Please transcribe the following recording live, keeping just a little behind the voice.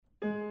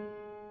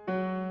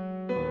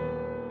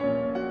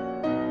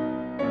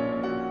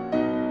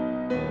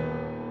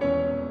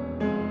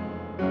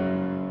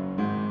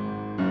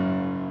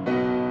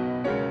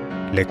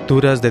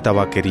Lecturas de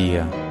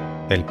tabaquería.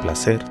 El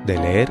placer de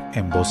leer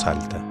en voz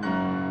alta.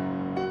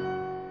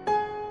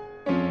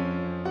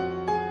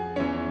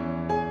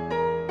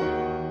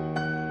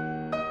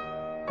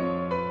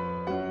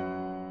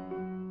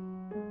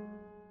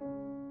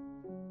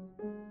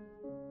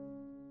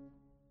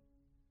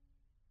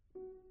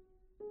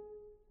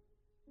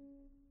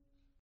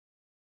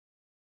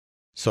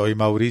 Soy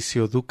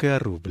Mauricio Duque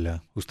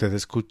Arrubla. Usted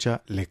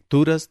escucha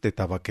Lecturas de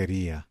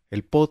Tabaquería,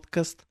 el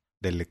podcast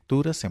de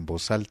lecturas en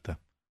voz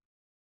alta.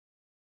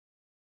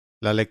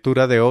 La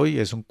lectura de hoy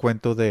es un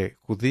cuento de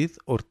Judith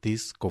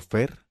Ortiz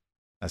Cofer,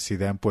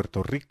 nacida en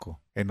Puerto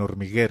Rico, en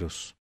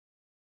Hormigueros,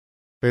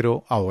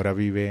 pero ahora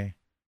vive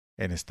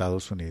en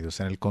Estados Unidos,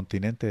 en el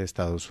continente de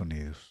Estados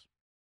Unidos.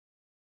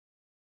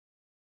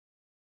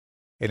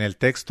 En el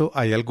texto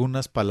hay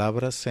algunas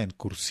palabras en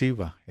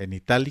cursiva, en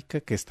itálica,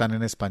 que están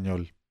en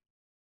español,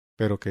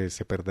 pero que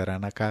se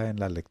perderán acá en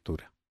la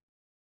lectura.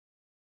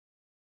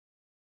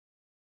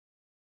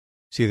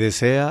 Si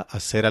desea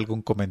hacer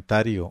algún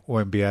comentario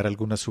o enviar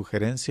alguna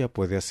sugerencia,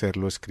 puede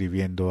hacerlo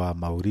escribiendo a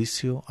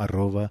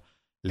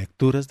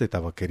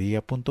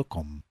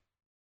mauricio@lecturasdetabaquería.com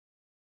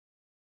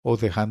o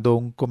dejando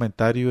un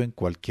comentario en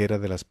cualquiera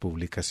de las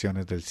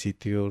publicaciones del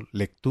sitio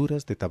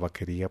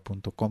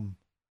lecturasdetabaquería.com.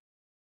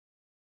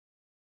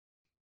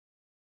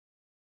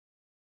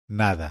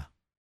 Nada,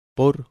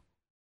 por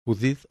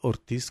Judith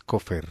Ortiz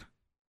Cofer.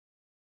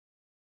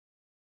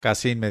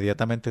 Casi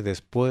inmediatamente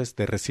después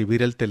de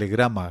recibir el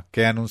telegrama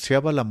que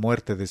anunciaba la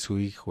muerte de su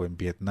hijo en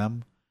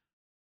Vietnam,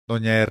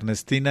 doña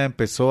Ernestina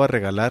empezó a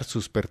regalar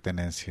sus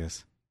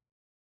pertenencias.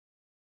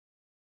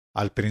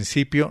 Al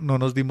principio no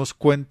nos dimos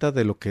cuenta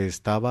de lo que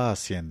estaba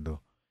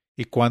haciendo,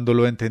 y cuando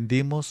lo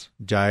entendimos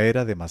ya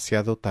era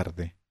demasiado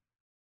tarde.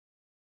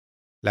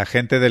 La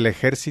gente del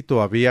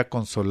ejército había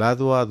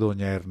consolado a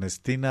doña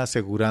Ernestina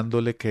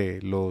asegurándole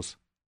que los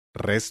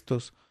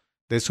restos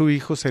de su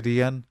hijo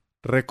serían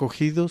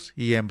recogidos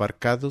y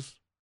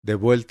embarcados de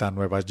vuelta a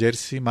Nueva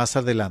Jersey más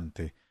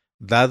adelante,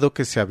 dado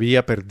que se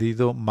había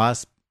perdido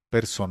más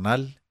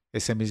personal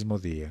ese mismo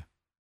día.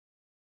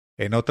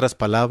 En otras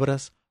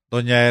palabras,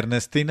 doña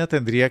Ernestina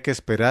tendría que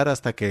esperar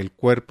hasta que el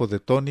cuerpo de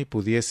Tony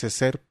pudiese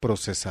ser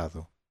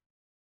procesado.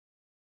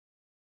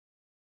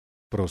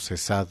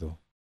 Procesado.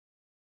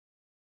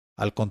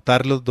 Al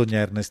contarlo,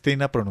 doña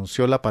Ernestina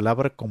pronunció la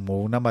palabra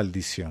como una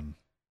maldición.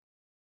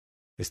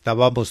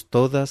 Estábamos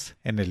todas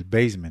en el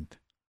basement.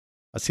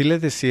 Así le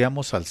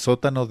decíamos al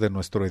sótano de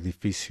nuestro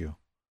edificio,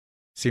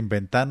 sin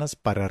ventanas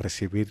para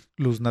recibir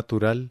luz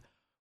natural,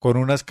 con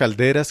unas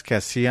calderas que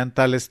hacían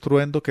tal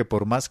estruendo que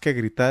por más que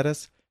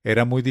gritaras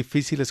era muy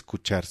difícil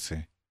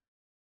escucharse.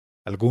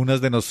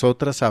 Algunas de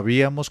nosotras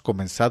habíamos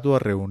comenzado a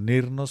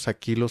reunirnos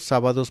aquí los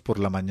sábados por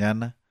la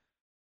mañana,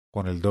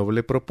 con el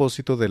doble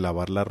propósito de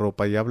lavar la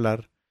ropa y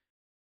hablar,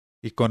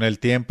 y con el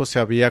tiempo se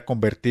había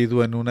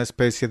convertido en una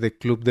especie de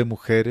club de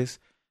mujeres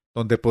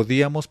donde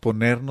podíamos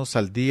ponernos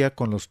al día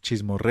con los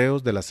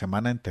chismorreos de la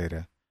semana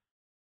entera.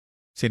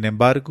 Sin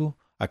embargo,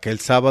 aquel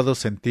sábado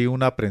sentí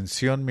una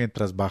aprensión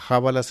mientras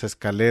bajaba las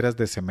escaleras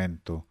de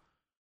cemento.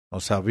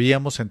 Nos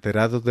habíamos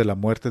enterado de la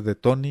muerte de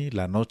Tony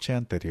la noche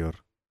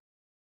anterior.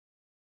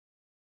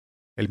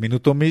 El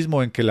minuto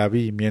mismo en que la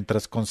vi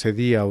mientras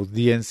concedía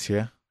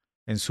audiencia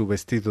en su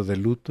vestido de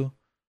luto,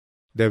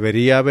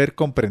 debería haber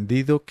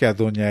comprendido que a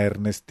doña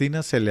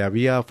Ernestina se le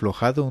había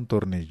aflojado un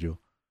tornillo.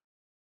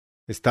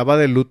 Estaba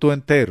de luto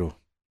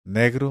entero,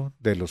 negro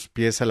de los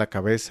pies a la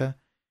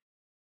cabeza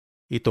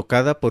y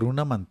tocada por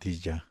una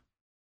mantilla.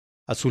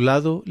 A su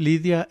lado,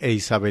 Lidia e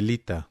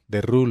Isabelita,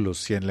 de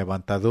rulos y en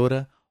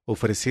levantadora,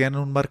 ofrecían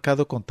un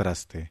marcado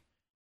contraste.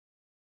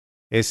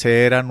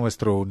 Ese era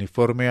nuestro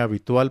uniforme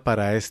habitual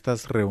para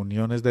estas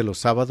reuniones de los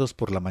sábados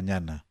por la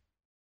mañana.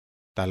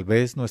 Tal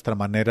vez nuestra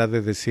manera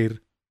de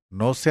decir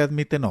 «no se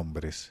admiten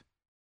hombres».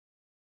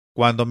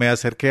 Cuando me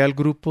acerqué al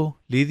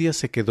grupo, Lidia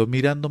se quedó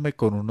mirándome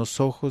con unos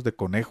ojos de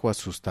conejo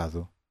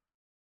asustado.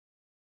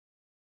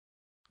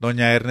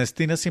 Doña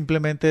Ernestina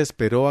simplemente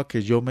esperó a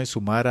que yo me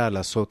sumara a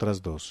las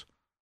otras dos,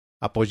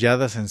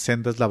 apoyadas en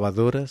sendas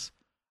lavadoras,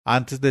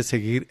 antes de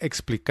seguir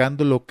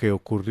explicando lo que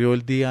ocurrió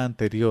el día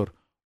anterior,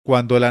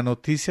 cuando la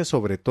noticia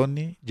sobre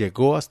Tony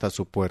llegó hasta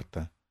su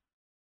puerta.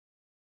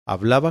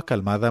 Hablaba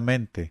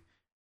calmadamente,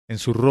 en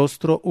su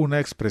rostro una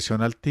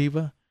expresión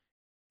altiva,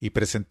 y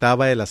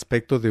presentaba el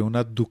aspecto de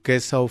una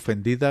duquesa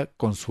ofendida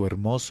con su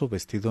hermoso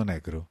vestido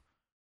negro.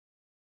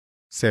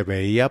 Se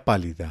veía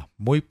pálida,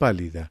 muy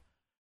pálida,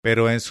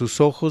 pero en sus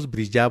ojos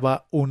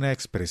brillaba una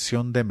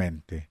expresión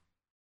demente.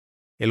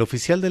 El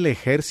oficial del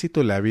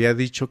ejército le había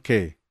dicho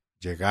que,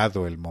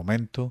 llegado el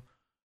momento,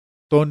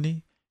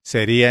 Tony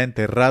sería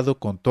enterrado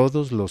con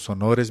todos los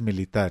honores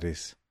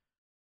militares.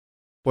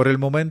 Por el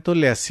momento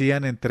le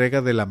hacían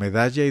entrega de la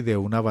medalla y de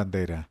una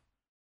bandera.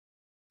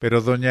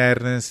 Pero doña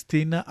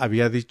Ernestina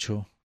había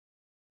dicho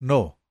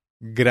 «no,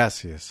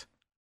 gracias»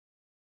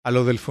 a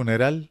lo del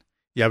funeral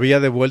y había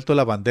devuelto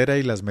la bandera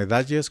y las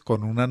medallas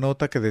con una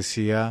nota que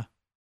decía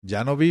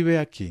 «ya no vive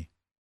aquí.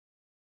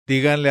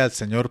 Díganle al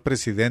señor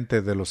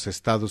presidente de los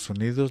Estados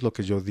Unidos lo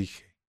que yo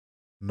dije.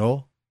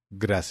 No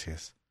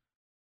Gracias.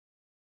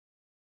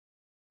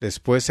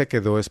 Después se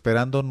quedó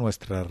esperando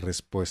nuestra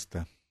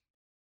respuesta.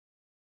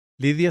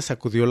 Lidia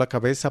sacudió la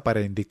cabeza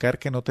para indicar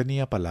que no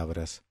tenía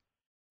palabras,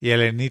 y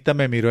Elenita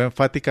me miró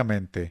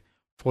enfáticamente,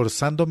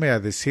 forzándome a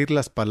decir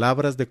las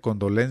palabras de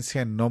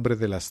condolencia en nombre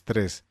de las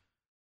tres,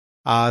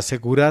 a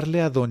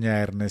asegurarle a doña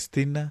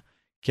Ernestina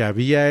que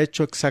había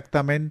hecho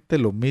exactamente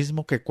lo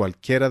mismo que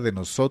cualquiera de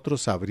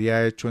nosotros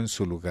habría hecho en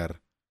su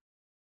lugar.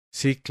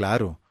 Sí,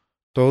 claro,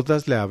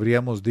 todas le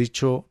habríamos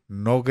dicho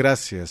no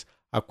gracias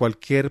a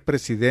cualquier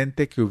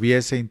presidente que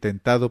hubiese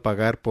intentado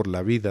pagar por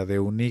la vida de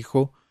un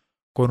hijo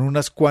con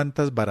unas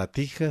cuantas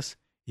baratijas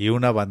y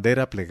una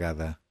bandera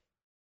plegada.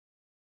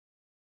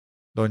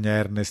 Doña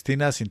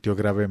Ernestina asintió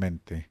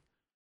gravemente.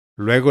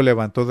 Luego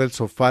levantó del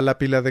sofá la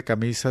pila de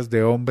camisas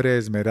de hombre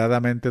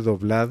esmeradamente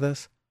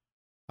dobladas,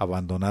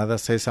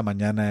 abandonadas esa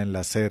mañana en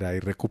la acera y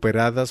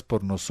recuperadas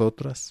por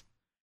nosotras,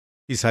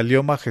 y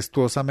salió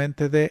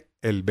majestuosamente de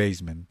el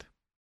basement.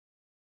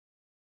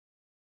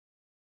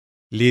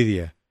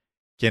 Lidia,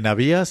 quien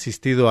había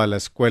asistido a la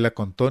escuela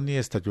con Tony,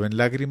 estalló en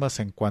lágrimas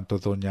en cuanto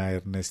doña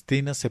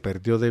Ernestina se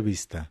perdió de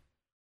vista.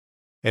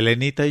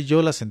 Elenita y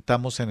yo la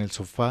sentamos en el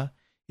sofá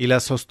y la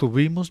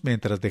sostuvimos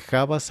mientras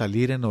dejaba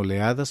salir en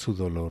oleadas su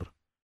dolor.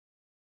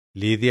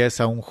 Lidia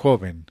es aún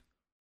joven,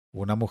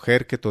 una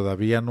mujer que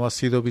todavía no ha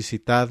sido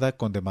visitada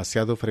con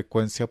demasiada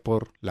frecuencia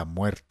por la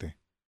muerte.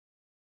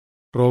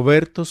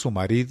 Roberto, su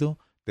marido,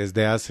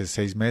 desde hace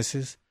 6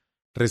 meses,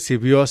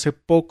 recibió hace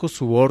poco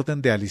su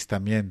orden de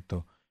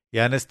alistamiento y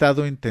han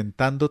estado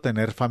intentando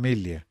tener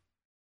familia,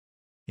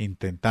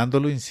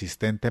 intentándolo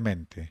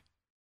insistentemente.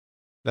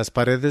 Las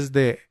paredes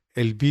de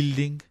el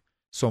building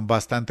son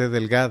bastante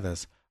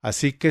delgadas,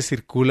 así que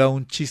circula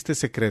un chiste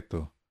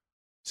secreto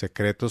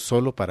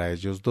solo para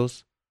ellos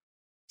dos,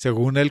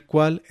 según el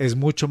cual es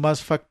mucho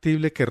más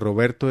factible que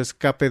Roberto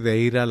escape de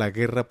ir a la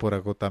guerra por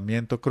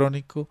agotamiento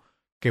crónico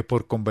que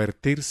por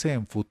convertirse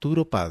en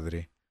futuro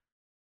padre.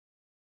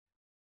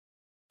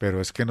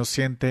 ¿Pero es que no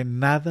siente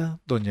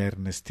nada, doña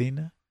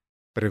Ernestina?,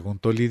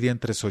 preguntó Lidia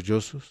entre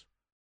sollozos.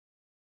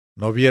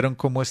 ¿No vieron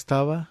cómo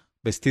estaba,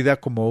 vestida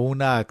como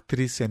una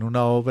actriz en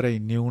una obra y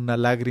ni una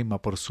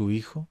lágrima por su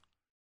hijo?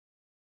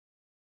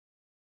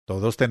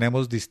 Todos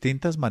tenemos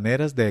distintas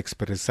maneras de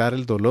expresar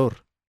el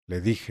dolor,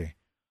 le dije,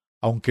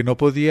 aunque no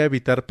podía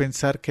evitar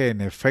pensar que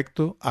en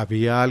efecto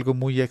había algo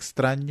muy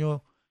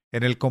extraño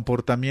en el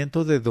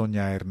comportamiento de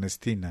doña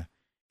Ernestina,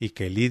 y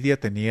que Lidia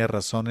tenía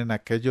razón en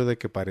aquello de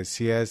que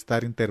parecía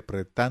estar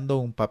interpretando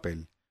un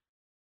papel.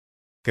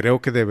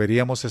 Creo que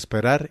deberíamos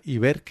esperar y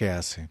ver qué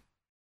hace.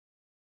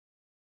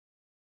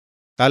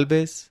 Tal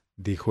vez,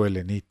 dijo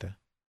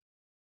Elenita.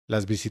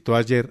 ¿Las visitó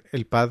ayer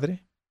el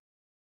padre?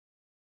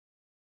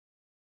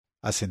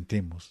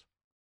 Asentimos.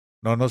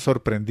 No nos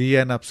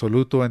sorprendía en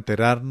absoluto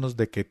enterarnos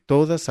de que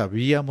todas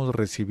habíamos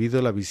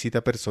recibido la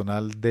visita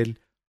personal del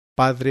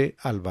padre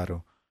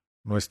Álvaro,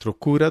 nuestro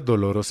cura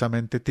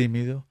dolorosamente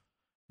tímido,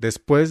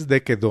 después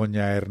de que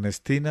doña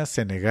Ernestina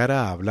se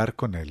negara a hablar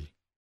con él.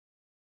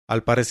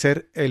 Al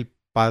parecer el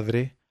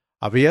padre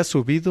había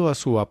subido a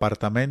su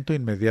apartamento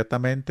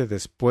inmediatamente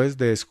después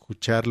de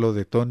escuchar lo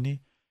de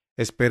Tony,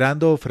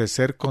 esperando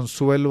ofrecer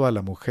consuelo a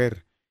la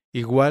mujer,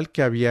 igual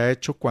que había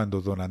hecho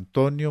cuando don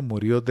Antonio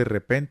murió de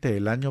repente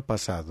el año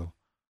pasado.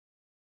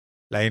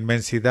 La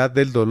inmensidad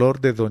del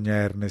dolor de doña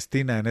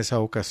Ernestina en esa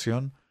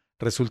ocasión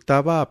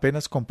resultaba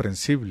apenas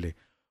comprensible,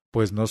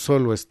 pues no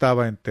sólo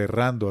estaba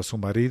enterrando a su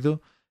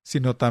marido,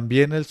 sino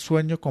también el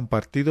sueño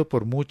compartido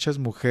por muchas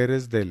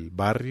mujeres del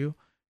barrio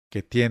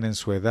que tienen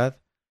su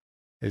edad,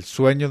 el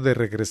sueño de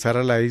regresar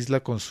a la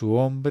isla con su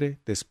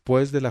hombre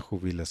después de la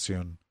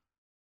jubilación.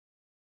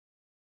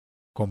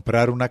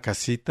 Comprar una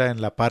casita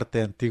en la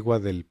parte antigua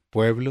del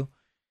pueblo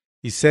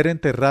y ser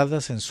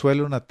enterradas en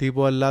suelo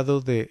nativo al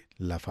lado de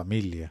la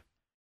familia.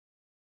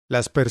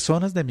 Las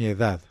personas de mi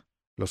edad,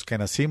 los que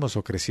nacimos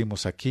o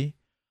crecimos aquí,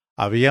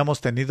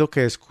 habíamos tenido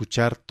que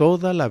escuchar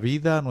toda la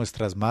vida a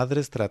nuestras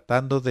madres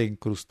tratando de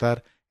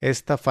incrustar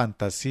esta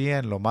fantasía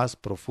en lo más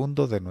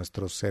profundo de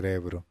nuestro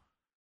cerebro.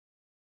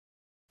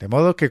 De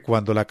modo que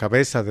cuando la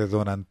cabeza de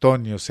don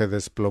Antonio se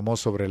desplomó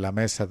sobre la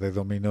mesa de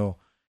dominó,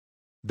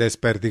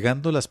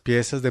 desperdigando las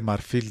piezas de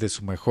marfil de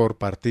su mejor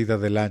partida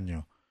del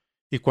año,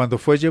 y cuando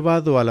fue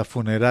llevado a la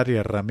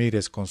funeraria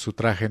Ramírez con su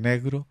traje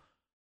negro,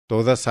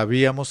 todas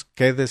sabíamos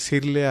qué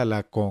decirle a la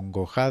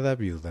acongojada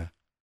viuda.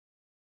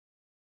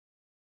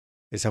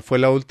 Esa fue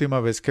la última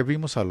vez que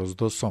vimos a los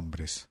dos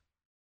hombres.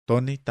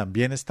 Tony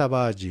también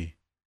estaba allí.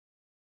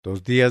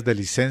 2 días de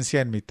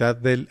licencia en mitad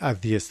del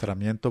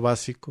adiestramiento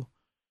básico,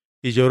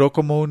 y lloró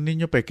como un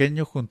niño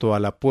pequeño junto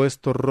al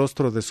apuesto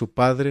rostro de su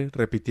padre,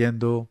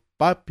 repitiendo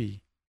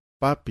 «Papi,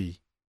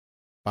 papi,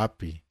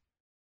 papi».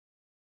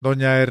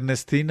 Doña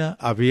Ernestina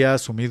había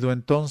asumido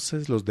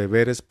entonces los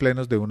deberes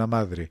plenos de una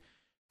madre,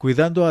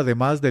 cuidando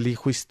además del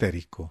hijo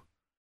histérico.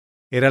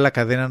 Era la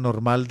cadena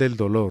normal del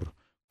dolor,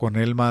 con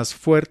el más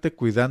fuerte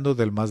cuidando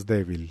del más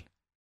débil.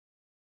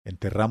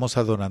 Enterramos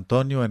a don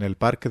Antonio en el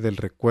Parque del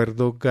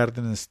Recuerdo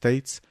Garden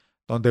Estates,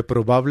 donde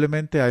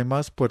probablemente hay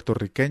más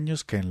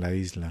puertorriqueños que en la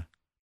isla.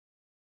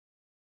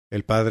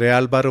 El padre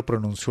Álvaro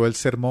pronunció el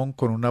sermón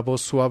con una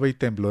voz suave y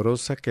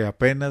temblorosa que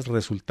apenas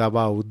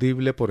resultaba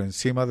audible por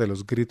encima de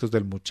los gritos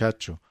del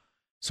muchacho,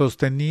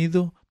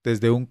 sostenido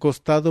desde un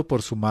costado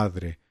por su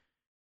madre,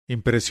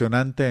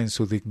 impresionante en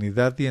su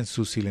dignidad y en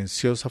su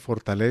silenciosa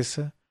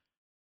fortaleza,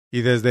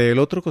 y desde el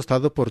otro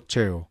costado por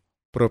Cheo,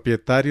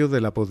 propietario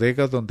de la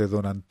bodega donde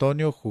don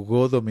Antonio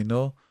jugó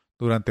dominó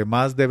durante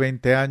más de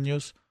 20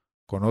 años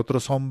con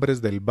otros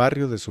hombres del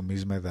barrio de su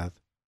misma edad.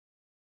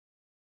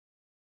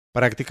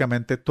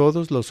 Prácticamente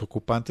todos los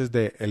ocupantes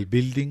de el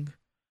building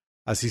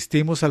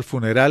asistimos al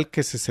funeral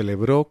que se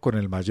celebró con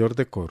el mayor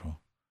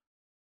decoro.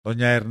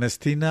 Doña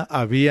Ernestina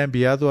había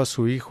enviado a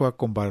su hijo a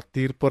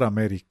combatir por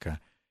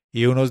América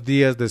y unos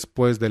días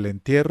después del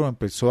entierro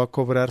empezó a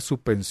cobrar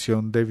su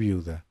pensión de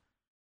viuda.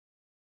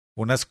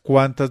 Unas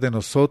cuantas de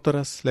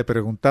nosotras le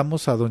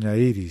preguntamos a doña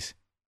Iris,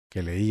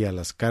 que leía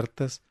las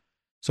cartas,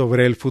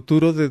 sobre el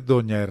futuro de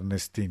doña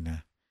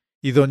Ernestina,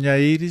 y doña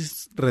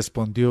Iris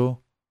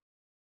respondió: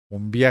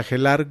 un viaje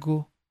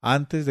largo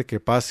antes de que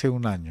pase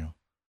un año,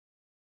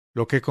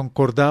 lo que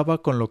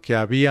concordaba con lo que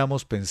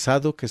habíamos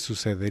pensado que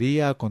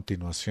sucedería a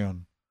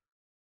continuación.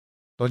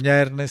 Doña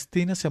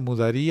Ernestina se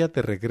mudaría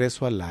de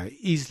regreso a la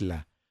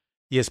isla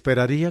y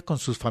esperaría con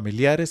sus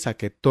familiares a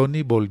que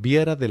Tony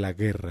volviera de la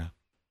guerra.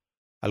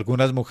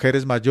 Algunas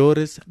mujeres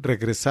mayores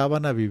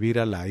regresaban a vivir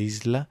a la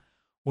isla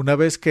una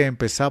vez que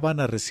empezaban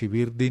a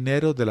recibir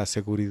dinero de la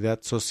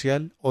seguridad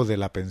social o de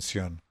la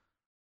pensión,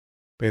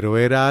 pero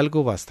era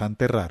algo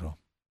bastante raro.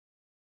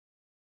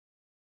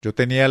 Yo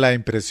tenía la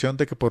impresión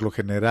de que por lo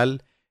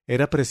general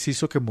era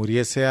preciso que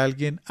muriese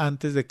alguien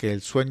antes de que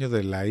el sueño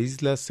de la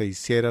isla se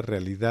hiciera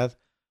realidad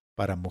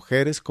para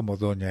mujeres como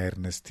doña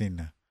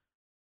Ernestina.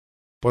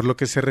 Por lo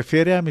que se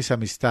refiere a mis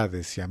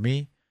amistades y a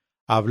mí,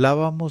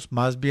 hablábamos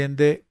más bien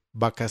de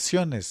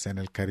vacaciones en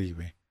el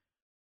Caribe.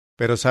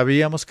 Pero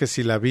sabíamos que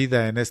si la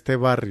vida en este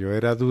barrio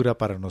era dura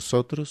para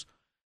nosotros,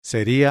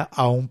 sería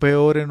aún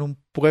peor en un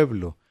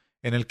pueblo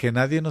en el que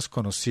nadie nos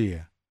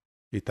conocía,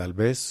 y tal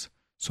vez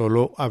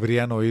solo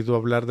habrían oído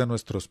hablar de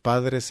nuestros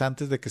padres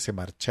antes de que se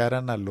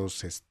marcharan a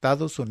los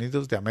Estados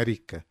Unidos de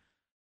América,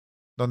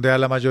 donde a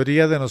la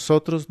mayoría de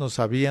nosotros nos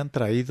habían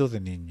traído de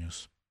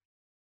niños.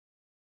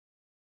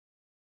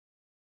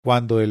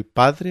 Cuando el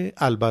padre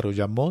Álvaro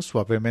llamó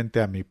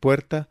suavemente a mi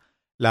puerta,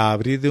 la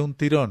abrí de un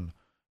tirón,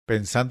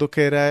 pensando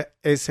que era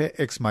ese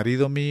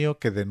exmarido mío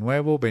que de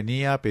nuevo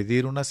venía a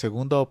pedir una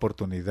segunda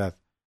oportunidad.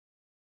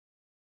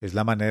 Es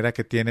la manera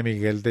que tiene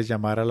Miguel de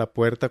llamar a la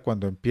puerta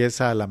cuando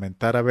empieza a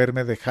lamentar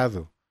haberme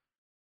dejado,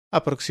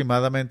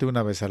 aproximadamente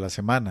una vez a la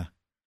semana,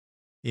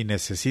 y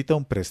necesita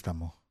un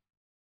préstamo.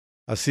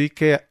 Así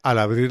que al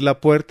abrir la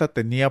puerta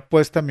tenía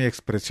puesta mi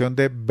expresión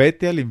de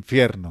vete al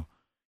infierno,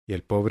 y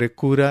el pobre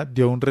cura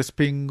dio un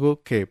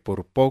respingo que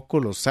por poco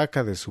lo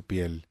saca de su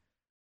piel.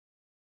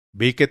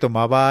 Vi que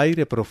tomaba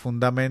aire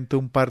profundamente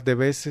un par de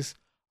veces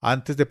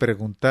antes de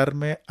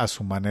preguntarme a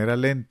su manera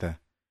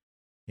lenta.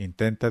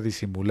 Intenta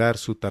disimular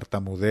su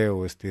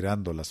tartamudeo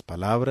estirando las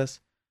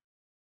palabras,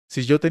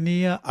 si yo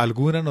tenía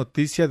alguna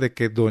noticia de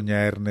que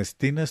doña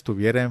Ernestina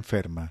estuviera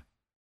enferma.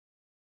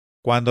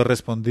 Cuando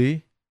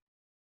respondí,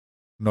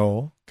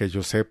 no, que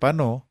yo sepa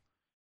no,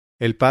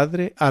 el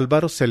padre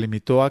Álvaro se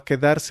limitó a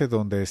quedarse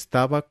donde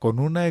estaba con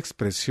una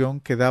expresión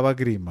que daba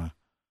grima,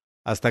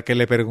 hasta que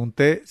le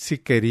pregunté si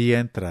quería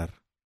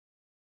entrar.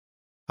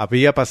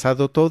 Había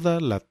pasado toda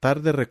la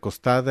tarde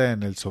recostada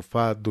en el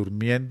sofá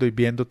durmiendo y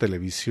viendo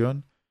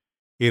televisión,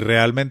 y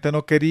realmente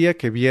no quería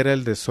que viera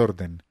el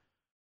desorden,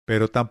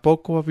 pero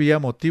tampoco había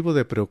motivo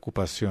de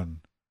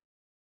preocupación.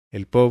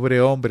 El pobre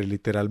hombre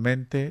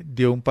literalmente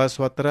dio un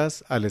paso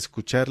atrás al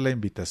escuchar la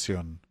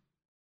invitación.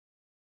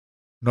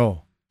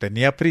 No,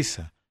 tenía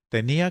prisa,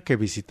 tenía que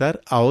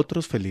visitar a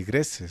otros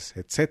feligreses,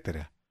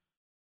 etc.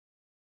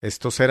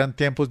 Estos eran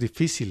tiempos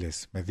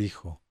difíciles, me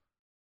dijo.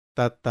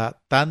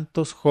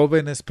 Tantos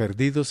jóvenes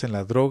perdidos en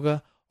la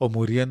droga o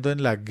muriendo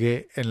en la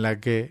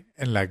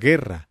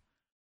guerra.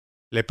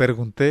 Le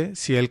pregunté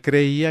si él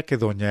creía que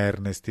doña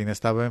Ernestina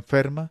estaba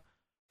enferma,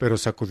 pero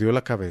sacudió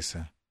la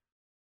cabeza.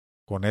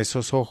 Con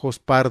esos ojos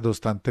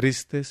pardos tan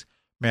tristes,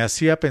 me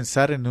hacía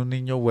pensar en un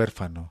niño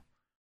huérfano.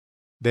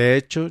 De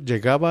hecho,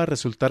 llegaba a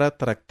resultar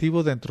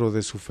atractivo dentro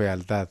de su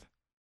fealdad.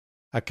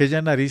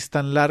 Aquella nariz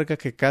tan larga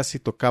que casi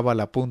tocaba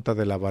la punta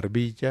de la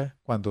barbilla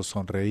cuando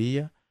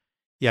sonreía,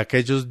 y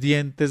aquellos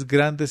dientes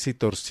grandes y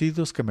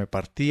torcidos que me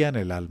partían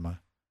el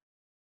alma.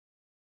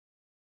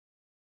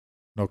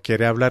 ¿No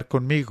quiere hablar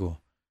conmigo?,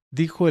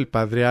 dijo el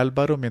padre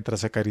Álvaro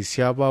mientras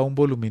acariciaba un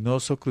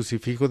voluminoso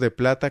crucifijo de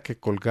plata que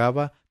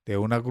colgaba de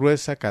una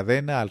gruesa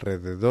cadena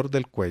alrededor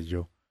del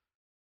cuello.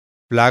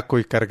 Flaco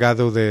y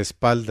cargado de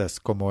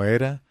espaldas como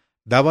era,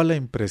 daba la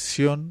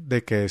impresión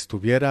de que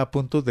estuviera a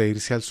punto de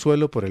irse al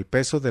suelo por el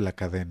peso de la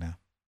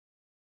cadena.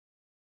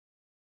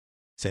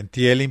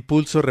 Sentí el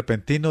impulso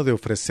repentino de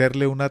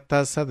ofrecerle una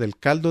taza del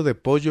caldo de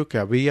pollo que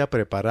había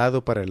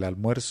preparado para el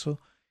almuerzo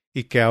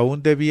y que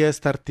aún debía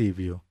estar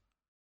tibio.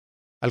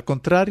 Al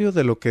contrario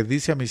de lo que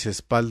dice a mis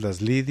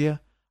espaldas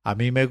Lidia, a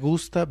mí me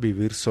gusta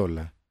vivir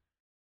sola.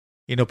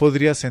 y no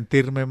podría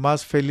sentirme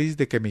más feliz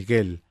de que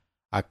Miguel,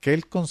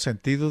 aquel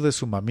consentido de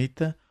su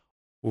mamita,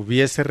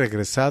 hubiese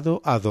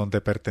regresado a donde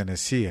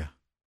pertenecía,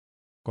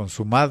 con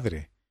su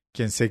madre,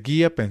 quien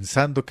seguía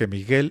pensando que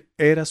Miguel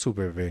era su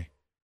bebé.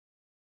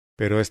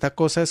 Pero esta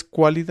cosa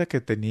escuálida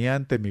que tenía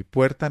ante mi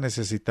puerta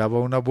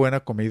necesitaba una buena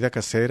comida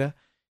casera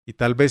y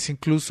tal vez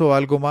incluso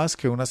algo más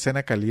que una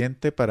cena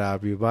caliente para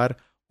avivar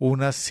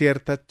una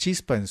cierta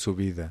chispa en su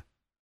vida.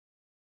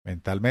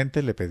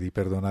 Mentalmente le pedí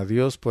perdón a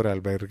Dios por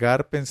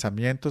albergar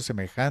pensamientos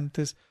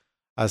semejantes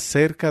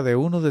acerca de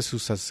uno de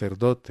sus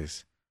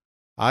sacerdotes.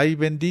 ¡Ay,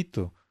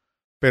 bendito!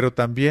 Pero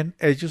también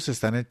ellos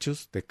están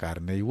hechos de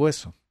carne y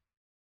hueso.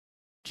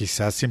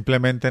 Quizás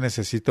simplemente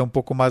necesita un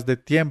poco más de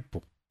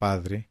tiempo,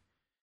 padre,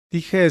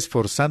 dije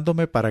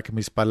esforzándome para que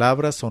mis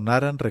palabras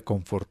sonaran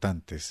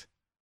reconfortantes.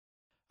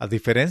 A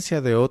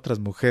diferencia de otras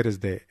mujeres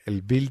de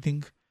el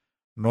building,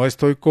 no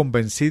estoy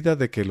convencida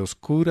de que los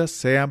curas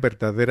sean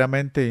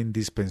verdaderamente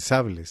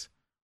indispensables,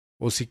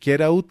 o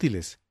siquiera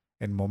útiles,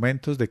 en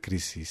momentos de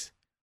crisis.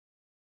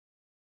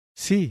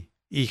 Sí,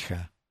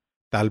 hija,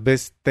 tal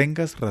vez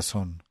tengas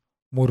razón,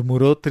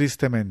 murmuró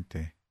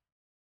tristemente.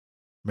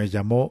 Me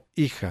llamó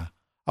hija,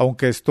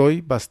 aunque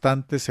estoy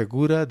bastante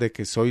segura de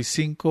que soy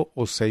 5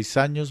 o 6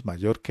 años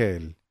mayor que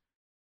él.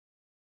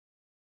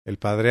 El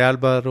padre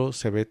Álvaro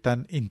se ve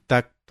tan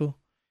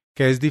intacto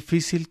que es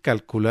difícil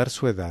calcular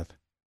su edad.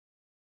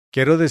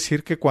 Quiero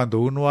decir que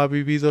cuando uno ha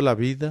vivido la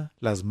vida,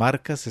 las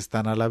marcas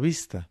están a la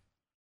vista.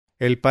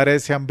 Él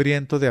parece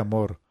hambriento de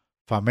amor,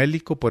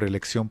 famélico por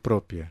elección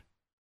propia.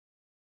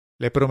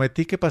 Le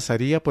prometí que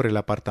pasaría por el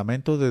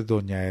apartamento de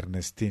doña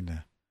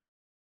Ernestina.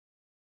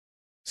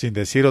 Sin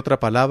decir otra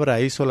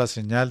palabra, hizo la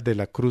señal de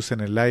la cruz en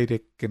el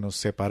aire que nos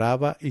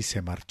separaba y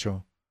se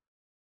marchó.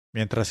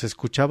 Mientras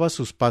escuchaba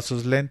sus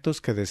pasos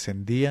lentos que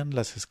descendían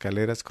las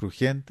escaleras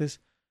crujientes,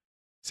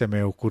 se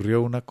me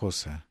ocurrió una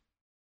cosa.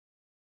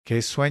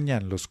 ¿Qué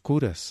sueñan los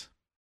curas?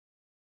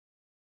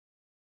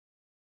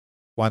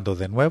 Cuando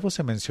de nuevo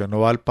se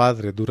mencionó al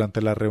padre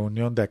durante la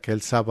reunión de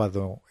aquel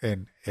sábado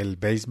en el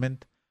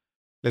basement,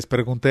 les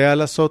pregunté a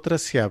las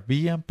otras si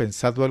habían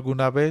pensado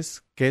alguna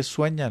vez qué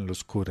sueñan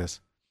los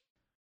curas.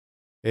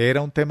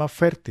 Era un tema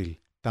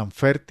fértil, tan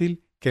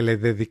fértil que le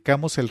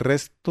dedicamos el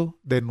resto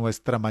de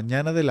nuestra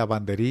mañana de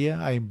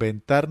lavandería a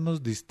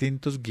inventarnos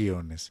distintos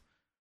guiones.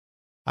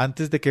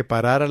 Antes de que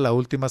parara la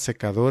última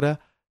secadora,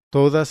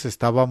 todas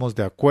estábamos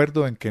de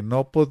acuerdo en que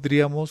no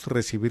podríamos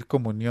recibir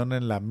comunión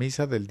en la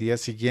misa del día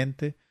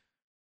siguiente,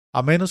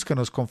 a menos que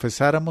nos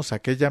confesáramos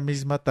aquella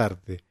misma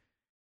tarde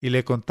y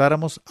le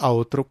contáramos a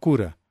otro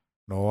cura,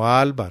 no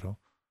a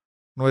Álvaro,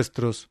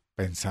 nuestros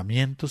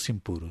pensamientos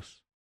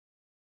impuros.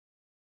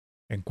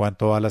 En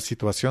cuanto a la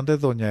situación de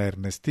doña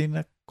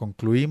Ernestina,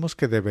 concluimos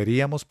que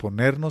deberíamos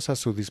ponernos a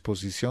su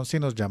disposición si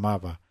nos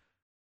llamaba,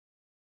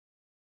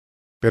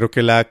 pero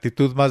que la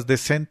actitud más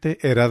decente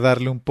era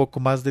darle un poco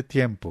más de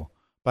tiempo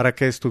para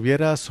que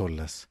estuviera a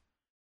solas.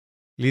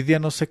 Lidia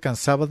no se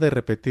cansaba de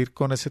repetir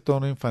con ese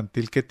tono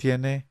infantil que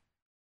tiene: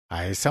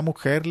 «A esa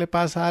mujer le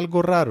pasa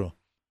algo raro»,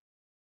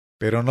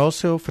 pero no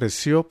se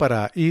ofreció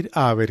para ir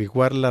a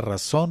averiguar la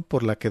razón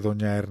por la que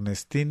doña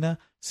Ernestina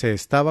se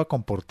estaba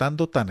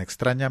comportando tan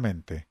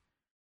extrañamente.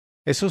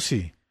 Eso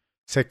sí,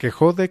 se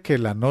quejó de que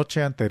la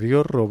noche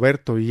anterior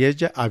Roberto y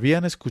ella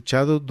habían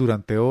escuchado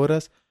durante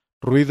horas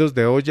ruidos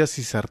de ollas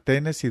y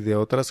sartenes y de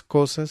otras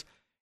cosas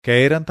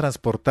que eran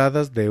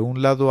transportadas de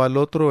un lado al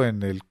otro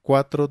en el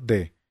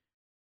 4D,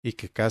 y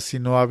que casi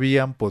no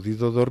habían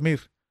podido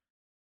dormir.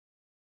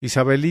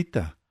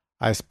 Isabelita,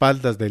 a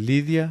espaldas de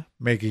Lidia,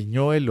 me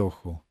guiñó el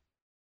ojo.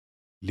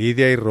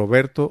 Lidia y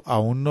Roberto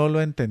aún no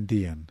lo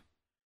entendían.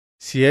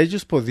 Si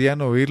ellos podían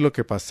oír lo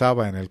que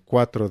pasaba en el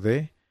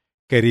 4D,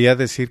 quería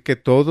decir que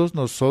todos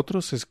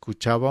nosotros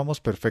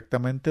escuchábamos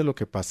perfectamente lo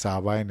que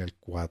pasaba en el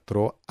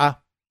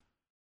 4A.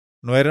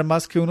 No eran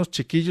más que unos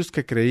chiquillos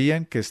que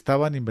creían que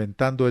estaban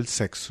inventando el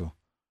sexo.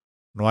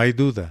 No hay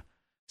duda,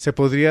 se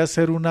podría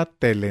hacer una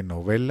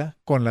telenovela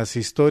con las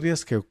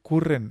historias que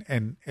ocurren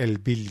en el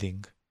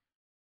building.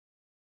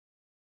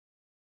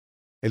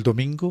 El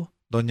domingo,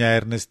 doña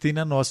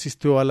Ernestina no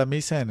asistió a la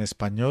misa en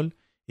español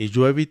y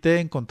yo evité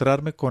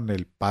encontrarme con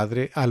el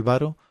padre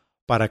Álvaro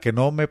para que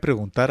no me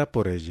preguntara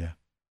por ella.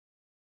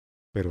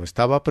 Pero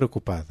estaba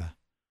preocupada.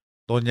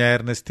 Doña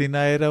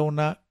Ernestina era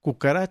una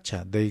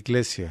cucaracha de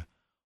iglesia,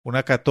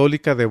 una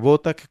católica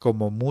devota que,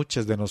 como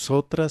muchas de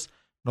nosotras,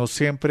 no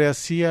siempre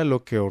hacía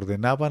lo que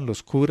ordenaban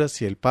los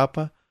curas y el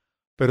papa,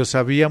 pero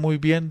sabía muy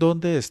bien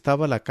dónde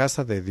estaba la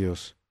casa de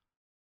Dios.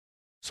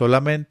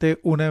 Solamente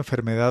una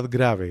enfermedad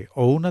grave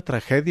o una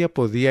tragedia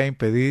podía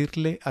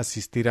impedirle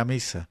asistir a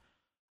misa,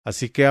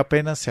 así que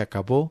apenas se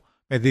acabó,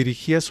 me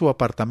dirigí a su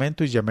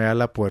apartamento y llamé a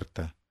la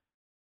puerta.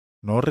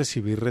 No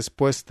recibí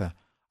respuesta,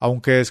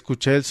 aunque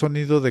escuché el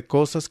sonido de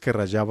cosas que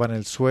rayaban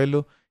el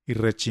suelo y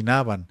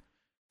rechinaban,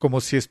 como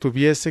si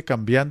estuviese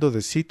cambiando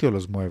de sitio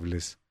los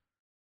muebles.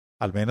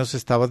 Al menos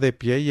estaba de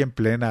pie y en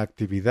plena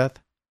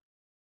actividad.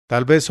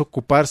 Tal vez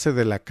ocuparse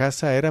de la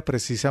casa era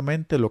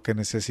precisamente lo que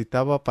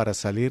necesitaba para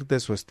salir de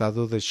su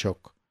estado de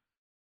shock.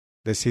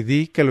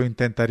 Decidí que lo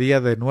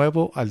intentaría de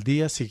nuevo al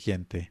día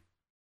siguiente.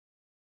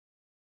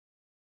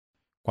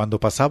 Cuando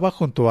pasaba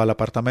junto al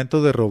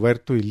apartamento de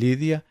Roberto y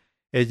Lidia,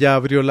 ella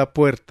abrió la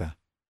puerta.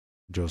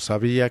 Yo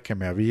sabía que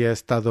me había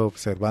estado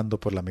observando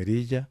por la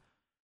mirilla,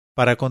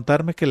 para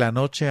contarme que la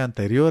noche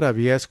anterior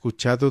había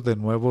escuchado de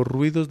nuevo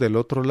ruidos del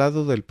otro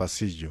lado del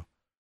pasillo.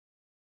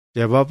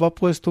 Llevaba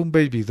puesto un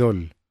baby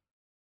doll.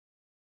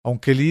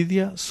 Aunque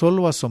Lidia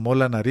solo asomó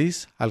la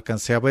nariz,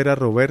 alcancé a ver a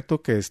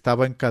Roberto que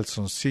estaba en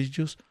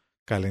calzoncillos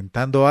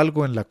calentando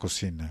algo en la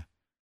cocina.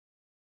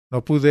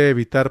 No pude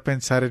evitar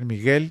pensar en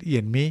Miguel y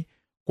en mí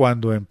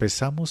cuando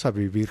empezamos a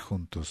vivir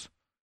juntos.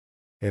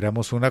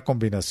 Éramos una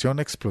combinación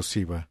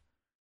explosiva.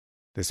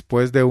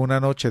 Después de una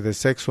noche de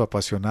sexo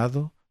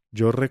apasionado,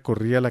 yo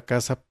recorría la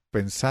casa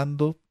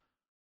pensando: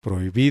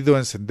 prohibido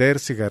encender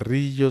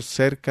cigarrillos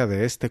cerca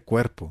de este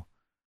cuerpo.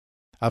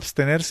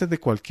 Abstenerse de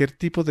cualquier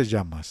tipo de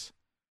llamas.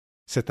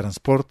 Se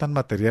transportan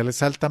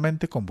materiales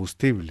altamente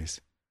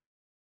combustibles.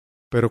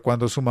 Pero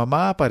cuando su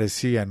mamá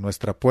aparecía en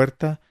nuestra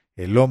puerta,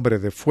 el hombre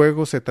de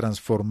fuego se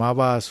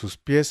transformaba a sus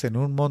pies en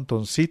un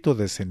montoncito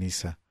de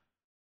ceniza.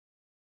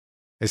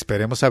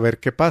 Esperemos a ver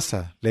qué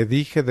pasa, le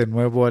dije de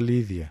nuevo a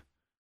Lidia.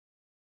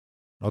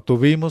 No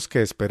tuvimos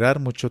que esperar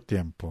mucho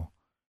tiempo.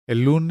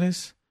 El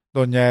lunes,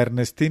 doña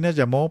Ernestina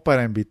llamó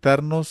para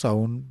invitarnos a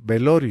un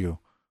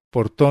velorio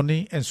por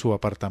Tony en su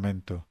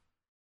apartamento.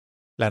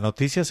 La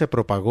noticia se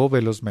propagó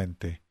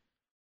velozmente.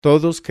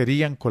 Todos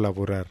querían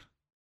colaborar.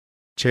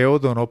 Cheo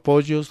donó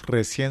pollos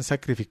recién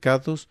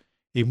sacrificados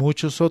y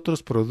muchos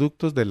otros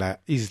productos de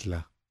la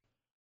isla.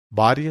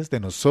 Varias de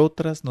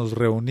nosotras nos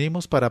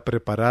reunimos para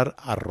preparar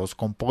arroz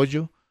con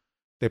pollo,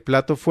 de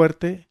plato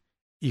fuerte,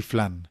 y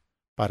flan,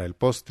 para el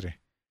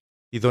postre.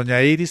 Y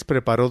doña Iris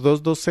preparó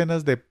 2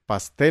 docenas de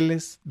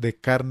pasteles de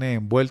carne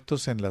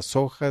envueltos en las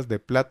hojas de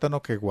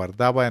plátano que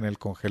guardaba en el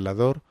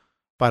congelador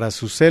para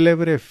su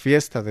célebre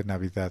fiesta de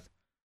Navidad.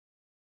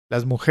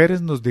 Las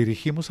mujeres nos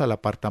dirigimos al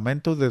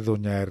apartamento de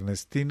doña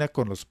Ernestina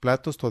con los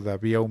platos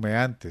todavía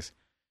humeantes,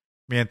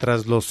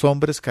 mientras los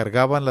hombres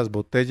cargaban las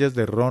botellas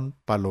de ron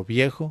Palo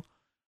Viejo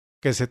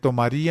que se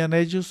tomarían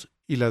ellos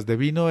y las de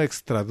vino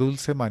extra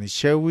dulce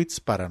Manischewitz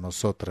para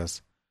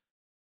nosotras.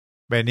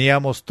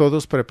 Veníamos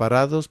todos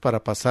preparados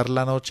para pasar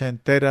la noche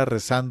entera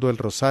rezando el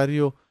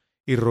rosario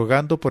y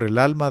rogando por el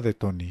alma de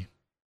Tony.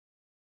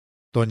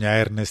 Doña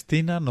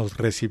Ernestina nos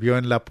recibió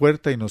en la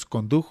puerta y nos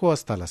condujo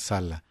hasta la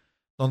sala,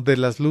 donde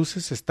las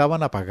luces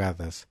estaban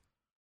apagadas.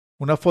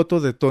 Una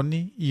foto de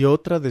Tony y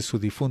otra de su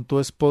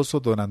difunto esposo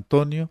don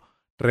Antonio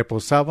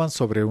reposaban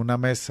sobre una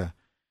mesa,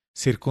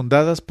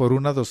 circundadas por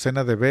una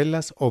docena de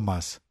velas o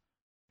más.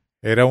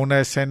 Era una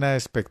escena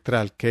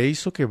espectral que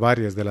hizo que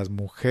varias de las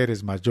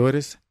mujeres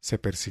mayores se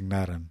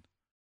persignaran.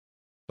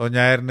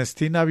 Doña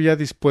Ernestina había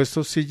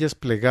dispuesto sillas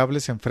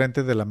plegables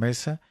enfrente de la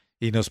mesa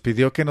y nos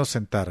pidió que nos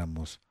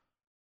sentáramos.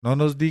 No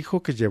nos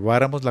dijo que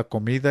lleváramos la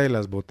comida y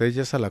las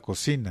botellas a la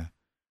cocina.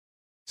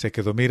 Se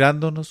quedó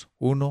mirándonos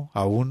uno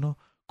a uno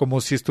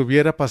como si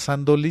estuviera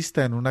pasando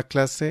lista en una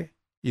clase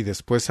y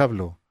después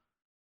habló.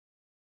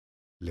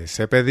 Les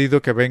he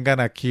pedido que vengan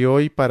aquí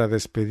hoy para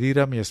despedir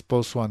a mi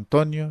esposo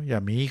Antonio y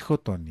a mi hijo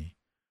Tony.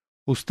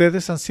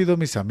 Ustedes han sido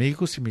mis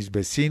amigos y mis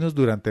vecinos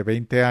durante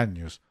 20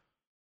 años,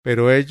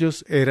 pero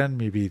ellos eran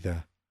mi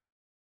vida.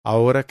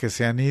 Ahora que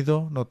se han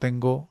ido, no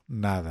tengo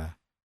nada,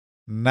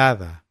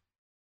 nada,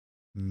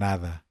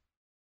 nada.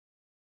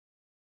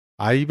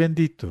 ¡Ay,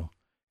 bendito!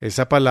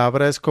 Esa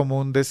palabra es como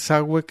un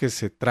desagüe que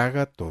se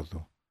traga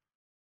todo.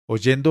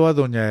 Oyendo a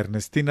doña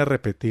Ernestina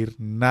repetir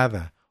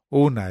nada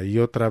una y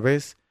otra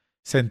vez,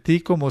 sentí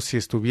como si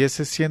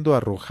estuviese siendo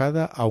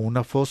arrojada a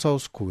una fosa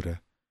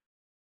oscura.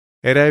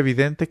 Era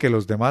evidente que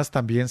los demás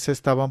también se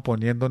estaban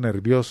poniendo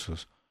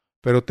nerviosos,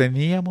 pero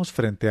teníamos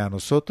frente a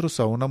nosotros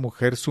a una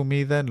mujer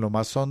sumida en lo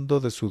más hondo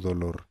de su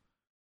dolor.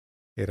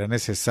 Era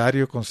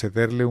necesario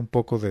concederle un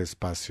poco de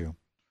espacio.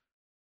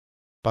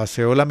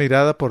 Paseó la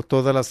mirada por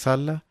toda la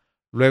sala,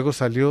 luego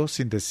salió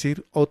sin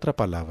decir otra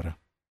palabra.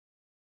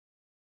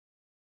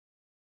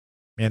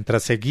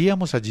 Mientras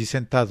seguíamos allí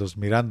sentados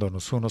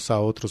mirándonos unos a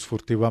otros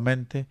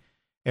furtivamente,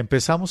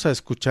 empezamos a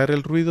escuchar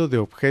el ruido de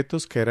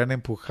objetos que eran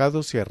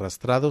empujados y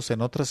arrastrados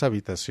en otras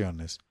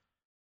habitaciones.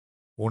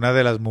 Una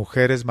de las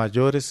mujeres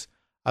mayores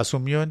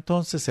asumió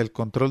entonces el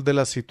control de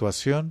la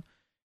situación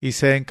y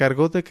se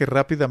encargó de que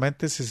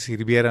rápidamente se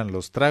sirvieran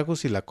los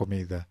tragos y la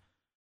comida.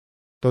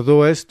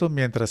 Todo esto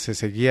mientras se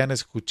seguían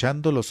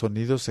escuchando los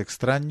sonidos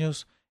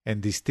extraños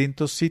en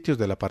distintos sitios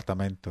del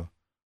apartamento.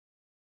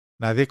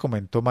 Nadie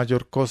comentó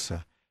mayor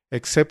cosa,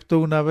 excepto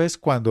una vez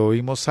cuando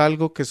oímos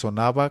algo que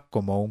sonaba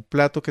como un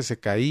plato que se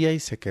caía y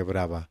se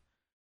quebraba.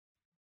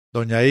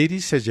 Doña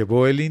Iris se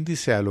llevó el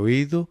índice al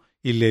oído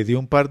y le dio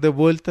un par de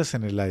vueltas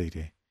en el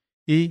aire,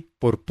 y,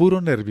 por puro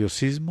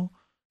nerviosismo,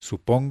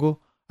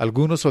 supongo,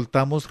 algunos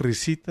soltamos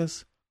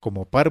risitas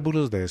como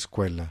párvulos de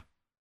escuela.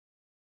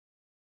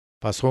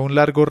 Pasó un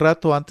largo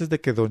rato antes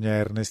de que doña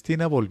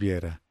Ernestina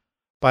volviera.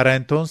 Para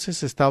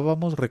entonces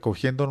estábamos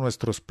recogiendo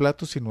nuestros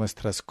platos y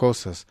nuestras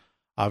cosas,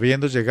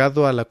 habiendo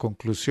llegado a la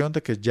conclusión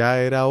de que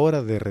ya era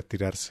hora de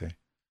retirarse.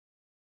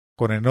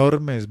 Con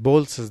enormes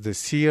bolsas de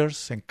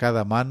Sears en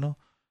cada mano,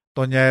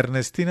 doña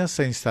Ernestina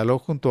se instaló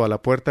junto a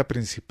la puerta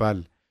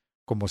principal,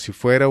 como si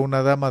fuera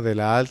una dama de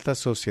la alta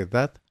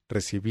sociedad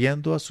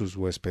recibiendo a sus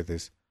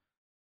huéspedes.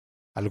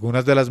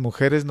 Algunas de las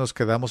mujeres nos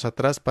quedamos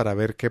atrás para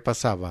ver qué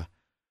pasaba,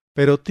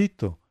 pero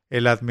Tito,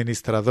 el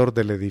administrador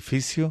del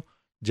edificio,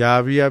 ya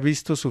había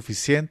visto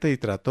suficiente y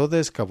trató de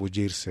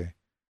escabullirse.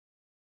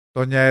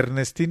 Doña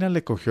Ernestina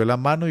le cogió la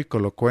mano y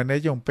colocó en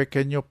ella un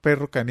pequeño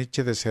perro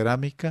caniche de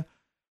cerámica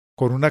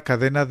con una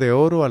cadena de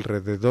oro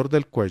alrededor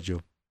del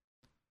cuello.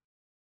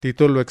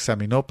 Tito lo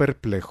examinó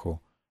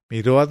perplejo,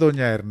 miró a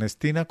doña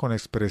Ernestina con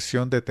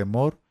expresión de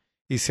temor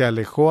y se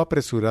alejó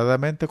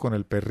apresuradamente con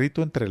el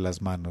perrito entre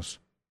las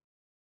manos.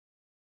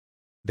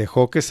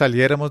 Dejó que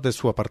saliéramos de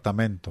su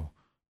apartamento,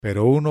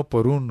 pero uno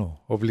por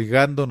uno,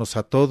 obligándonos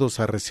a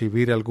todos a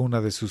recibir alguna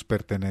de sus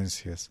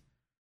pertenencias.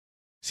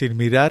 Sin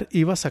mirar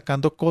iba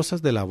sacando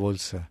cosas de la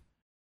bolsa.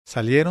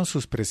 Salieron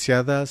sus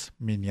preciadas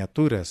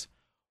miniaturas,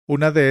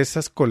 una de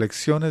esas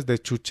colecciones de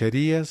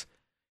chucherías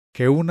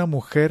que una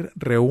mujer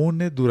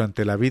reúne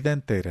durante la vida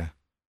entera.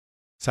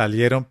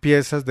 Salieron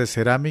piezas de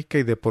cerámica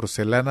y de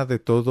porcelana de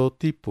todo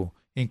tipo,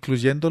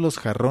 incluyendo los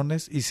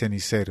jarrones y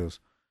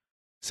ceniceros.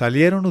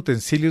 Salieron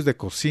utensilios de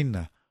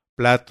cocina,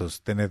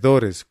 platos,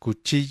 tenedores,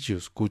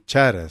 cuchillos,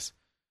 cucharas.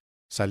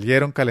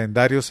 Salieron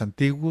calendarios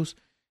antiguos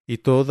y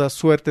toda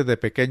suerte de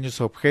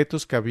pequeños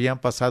objetos que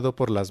habían pasado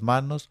por las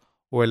manos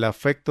o el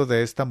afecto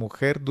de esta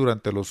mujer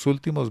durante los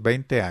últimos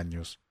 20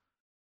 años.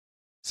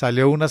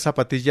 Salió una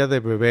zapatilla de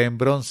bebé en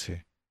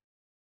bronce,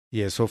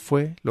 y eso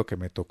fue lo que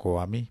me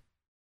tocó a mí.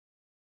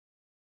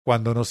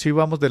 Cuando nos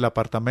íbamos del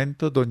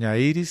apartamento, doña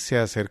Iris se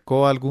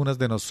acercó a algunas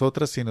de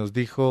nosotras y nos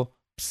dijo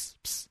 «Ps,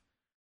 ps».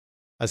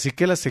 Así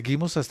que la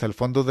seguimos hasta el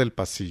fondo del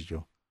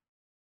pasillo.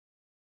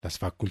 Las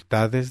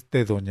facultades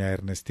de doña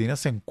Ernestina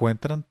se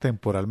encuentran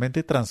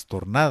temporalmente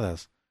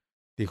trastornadas,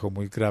 dijo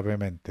muy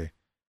gravemente.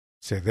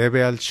 Se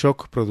debe al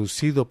shock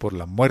producido por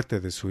la muerte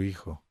de su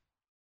hijo.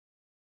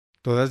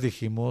 Todas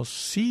dijimos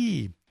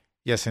sí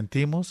y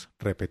asentimos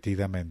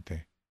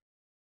repetidamente.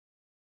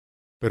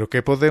 ¿Pero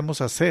qué podemos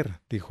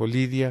hacer?, dijo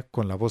Lidia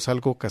con la voz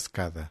algo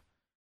cascada.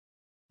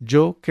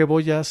 ¿Yo qué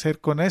voy a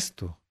hacer con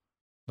esto?,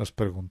 nos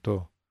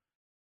preguntó.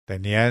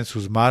 Tenía en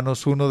sus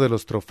manos uno de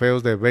los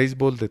trofeos de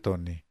béisbol de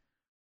Tony.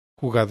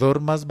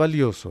 Jugador más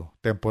valioso,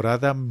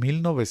 temporada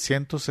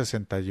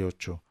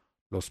 1968,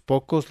 los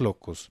Pocos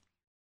Locos.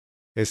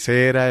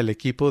 Ese era el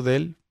equipo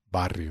del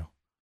barrio.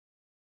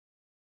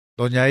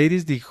 Doña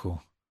Iris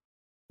dijo,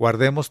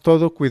 guardemos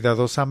todo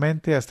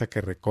cuidadosamente hasta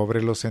que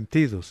recobre los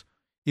sentidos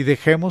y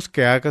dejemos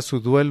que haga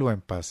su duelo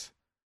en paz.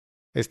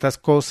 Estas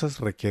cosas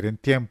requieren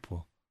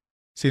tiempo.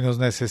 Si nos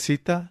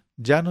necesita,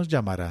 ya nos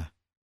llamará.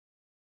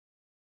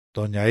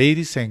 Doña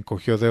Iris se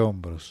encogió de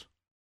hombros.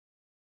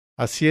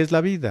 Así es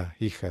la vida,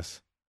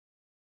 hijas.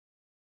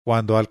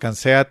 Cuando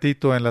alcancé a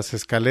Tito en las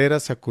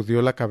escaleras,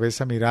 sacudió la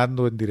cabeza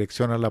mirando en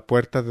dirección a la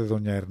puerta de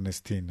doña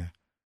Ernestina.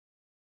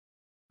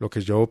 Lo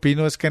que yo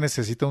opino es que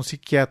necesita un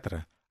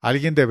psiquiatra.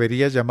 Alguien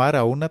debería llamar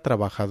a una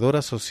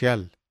trabajadora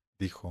social,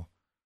 dijo.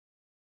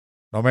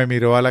 No me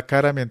miró a la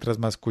cara mientras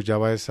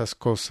mascullaba esas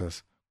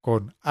cosas.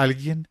 Con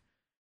alguien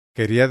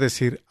quería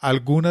decir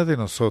alguna de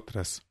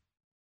nosotras.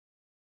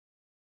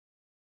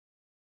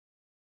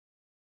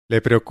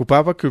 Le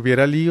preocupaba que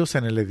hubiera líos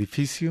en el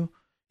edificio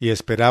y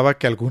esperaba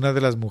que alguna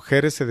de las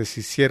mujeres se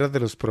deshiciera de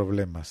los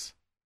problemas.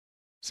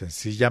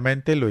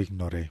 Sencillamente lo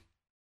ignoré.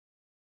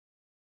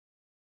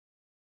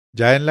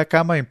 Ya en la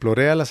cama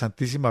imploré a la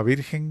Santísima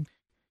Virgen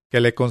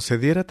que le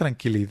concediera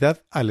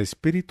tranquilidad al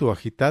espíritu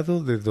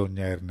agitado de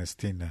doña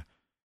Ernestina.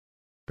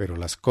 Pero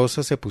las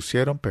cosas se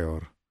pusieron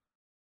peor.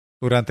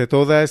 Durante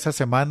toda esa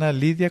semana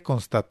Lidia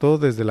constató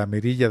desde la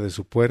mirilla de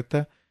su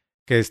puerta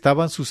que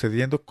estaban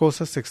sucediendo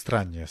cosas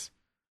extrañas.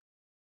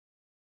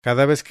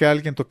 Cada vez que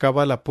alguien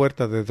tocaba la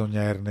puerta de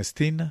doña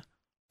Ernestina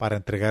para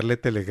entregarle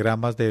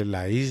telegramas de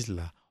la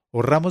isla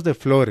o ramos de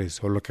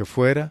flores o lo que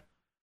fuera,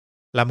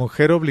 la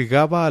mujer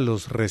obligaba a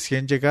los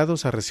recién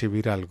llegados a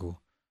recibir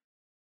algo.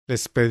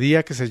 Les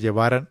pedía que se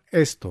llevaran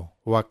esto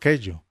o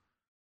aquello.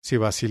 Si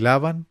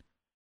vacilaban,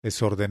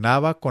 les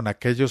ordenaba con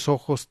aquellos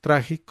ojos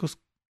trágicos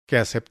que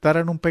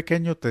aceptaran un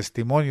pequeño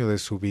testimonio de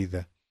su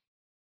vida.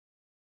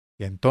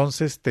 Y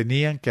entonces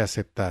tenían que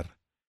aceptar,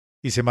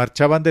 y se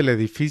marchaban del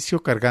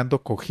edificio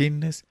cargando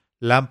cojines,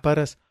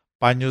 lámparas,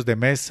 paños de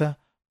mesa,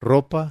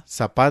 ropa,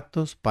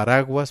 zapatos,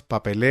 paraguas,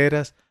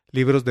 papeleras,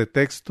 libros de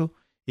texto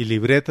y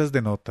libretas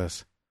de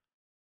notas.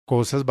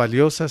 Cosas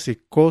valiosas y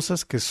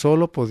cosas que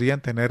sólo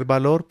podían tener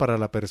valor para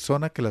la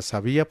persona que las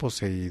había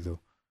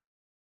poseído.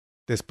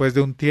 Después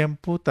de un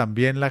tiempo,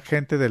 también la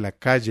gente de la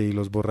calle y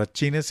los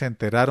borrachines se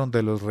enteraron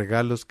de los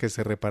regalos que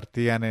se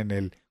repartían en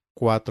el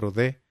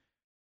 4D,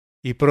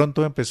 y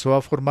pronto empezó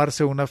a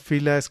formarse una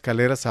fila de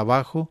escaleras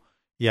abajo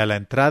y a la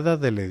entrada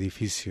del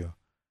edificio.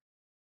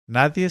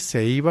 Nadie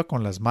se iba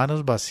con las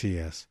manos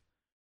vacías.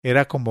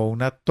 Era como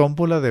una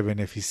tómbola de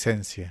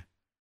beneficencia.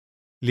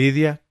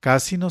 Lidia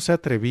casi no se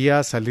atrevía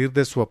a salir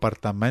de su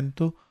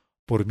apartamento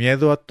por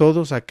miedo a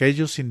todos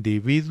aquellos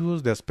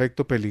individuos de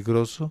aspecto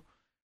peligroso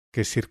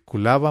que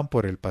circulaban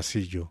por el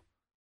pasillo.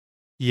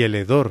 Y el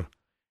hedor.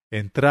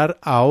 Entrar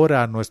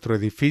ahora a nuestro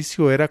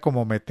edificio era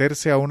como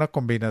meterse a una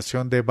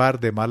combinación de bar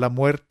de mala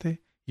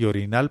muerte y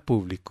orinal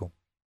público.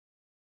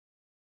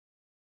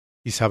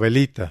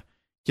 Isabelita,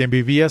 quien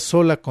vivía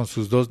sola con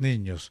sus 2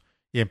 niños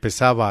y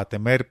empezaba a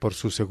temer por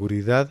su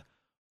seguridad,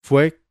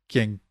 fue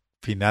quien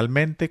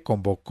finalmente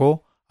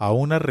convocó a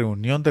una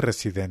reunión de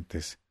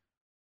residentes.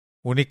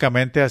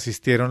 Únicamente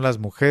asistieron las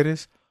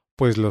mujeres,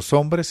 pues los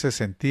hombres se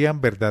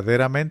sentían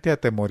verdaderamente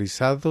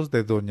atemorizados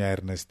de doña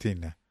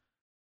Ernestina.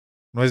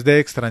 No es de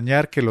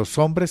extrañar que los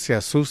hombres se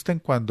asusten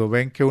cuando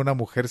ven que una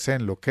mujer se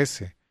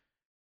enloquece.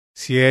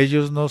 Si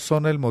ellos no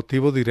son el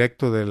motivo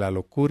directo de la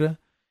locura,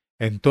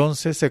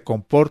 entonces se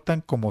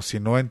comportan como si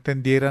no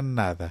entendieran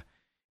nada,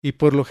 y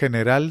por lo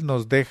general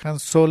nos dejan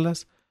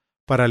solas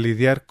para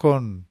lidiar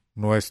con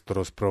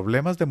nuestros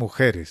problemas de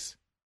mujeres.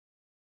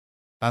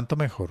 Tanto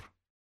mejor.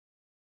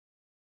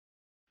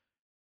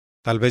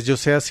 Tal vez yo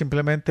sea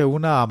simplemente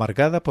una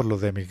amargada por lo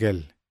de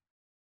Miguel.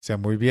 Sé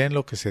muy bien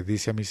lo que se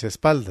dice a mis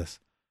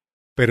espaldas.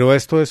 Pero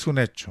esto es un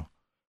hecho.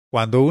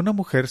 Cuando una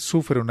mujer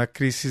sufre una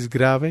crisis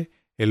grave,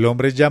 el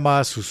hombre llama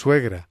a su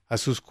suegra, a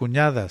sus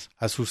cuñadas,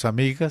 a sus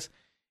amigas,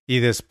 y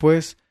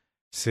después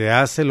se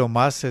hace lo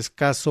más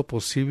escaso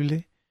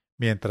posible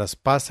mientras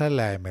pasa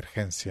la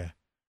emergencia.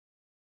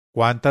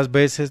 ¿Cuántas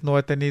veces no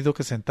he tenido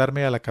que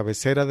sentarme a la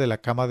cabecera de la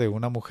cama de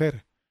una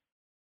mujer?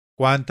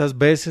 ¿Cuántas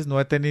veces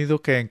no he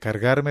tenido que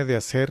encargarme de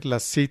hacer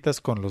las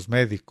citas con los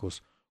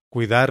médicos,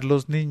 cuidar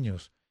los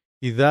niños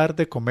y dar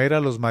de comer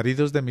a los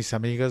maridos de mis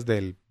amigas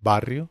del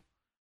barrio?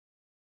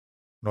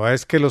 No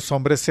es que los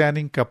hombres sean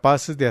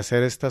incapaces de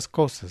hacer estas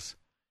cosas,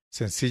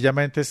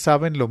 sencillamente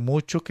saben lo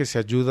mucho que se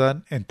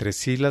ayudan entre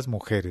sí las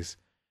mujeres.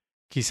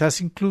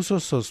 Quizás incluso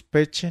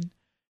sospechen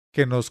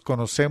que nos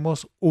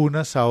conocemos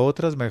unas a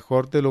otras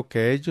mejor de lo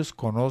que ellos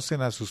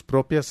conocen a sus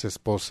propias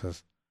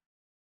esposas.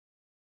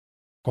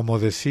 Como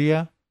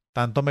decía,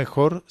 tanto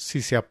mejor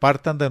si se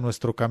apartan de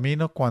nuestro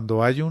camino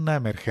cuando hay una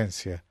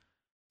emergencia.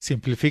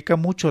 Simplifica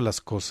mucho las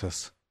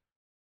cosas.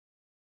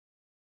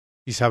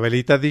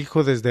 Isabelita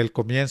dijo desde el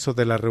comienzo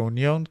de la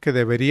reunión que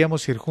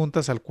deberíamos ir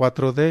juntas al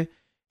 4D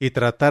y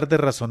tratar de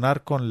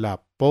razonar con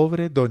la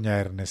pobre doña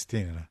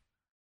Ernestina.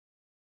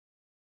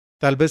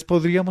 Tal vez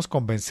podríamos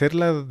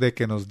convencerla de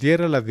que nos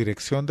diera la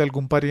dirección de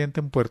algún pariente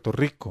en Puerto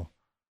Rico.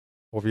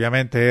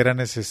 Obviamente era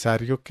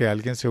necesario que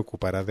alguien se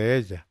ocupara de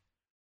ella.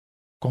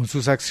 Con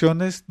sus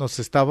acciones nos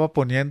estaba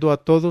poniendo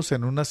a todos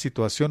en una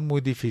situación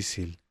muy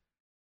difícil.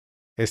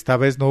 Esta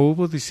vez no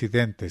hubo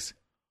disidentes.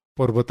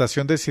 Por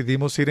votación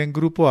decidimos ir en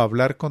grupo a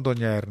hablar con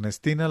doña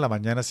Ernestina la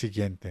mañana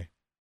siguiente.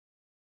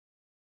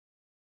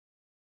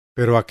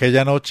 Pero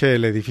aquella noche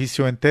el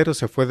edificio entero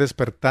se fue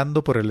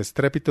despertando por el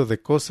estrépito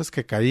de cosas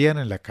que caían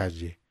en la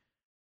calle.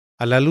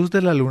 A la luz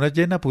de la luna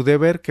llena pude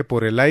ver que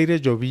por el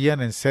aire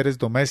llovían enseres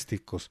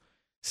domésticos,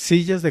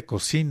 sillas de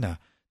cocina,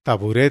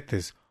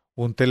 taburetes,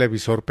 un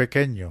televisor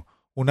pequeño,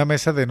 una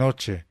mesa de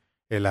noche,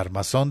 el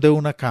armazón de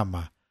una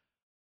cama.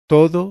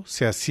 Todo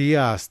se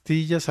hacía a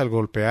astillas al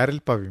golpear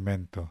el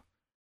pavimento.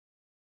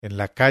 En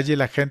la calle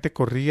la gente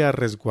corría a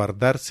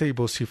resguardarse y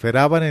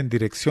vociferaban en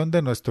dirección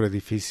de nuestro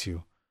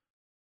edificio.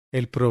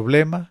 El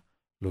problema,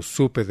 lo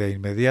supe de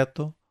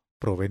inmediato,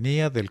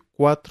 provenía del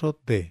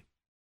 4D.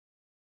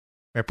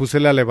 Me puse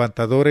la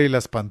levantadora y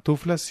las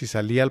pantuflas y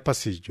salí al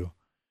pasillo.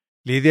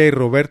 Lidia y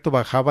Roberto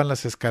bajaban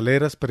las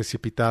escaleras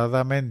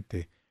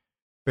precipitadamente,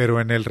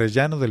 pero en el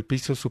rellano del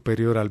piso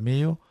superior al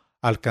mío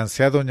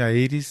alcancé a doña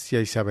Iris y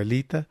a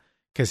Isabelita,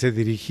 que se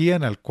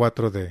dirigían al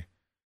 4D.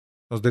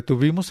 Nos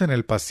detuvimos en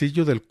el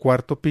pasillo del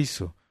 4º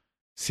piso,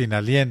 sin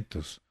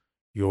alientos,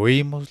 y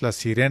oímos las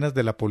sirenas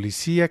de la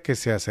policía que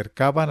se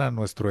acercaban a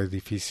nuestro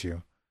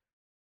edificio.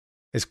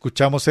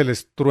 Escuchamos el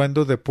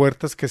estruendo de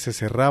puertas que se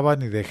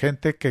cerraban y de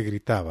gente que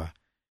gritaba,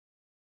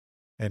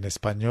 en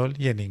español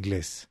y en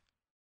inglés.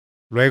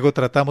 Luego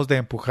tratamos de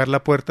empujar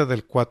la puerta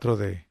del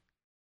 4D.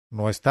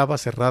 No estaba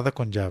cerrada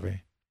con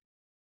llave.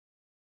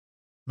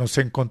 Nos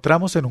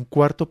encontramos en un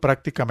cuarto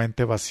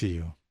prácticamente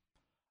vacío.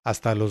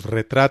 Hasta los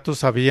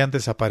retratos habían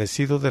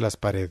desaparecido de las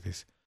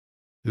paredes.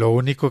 Lo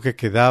único que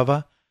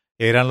quedaba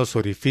eran los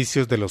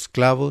orificios de los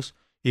clavos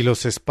y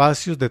los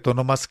espacios de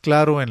tono más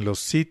claro en los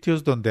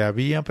sitios donde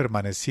habían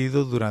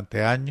permanecido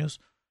durante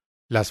años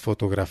las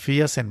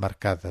fotografías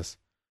enmarcadas.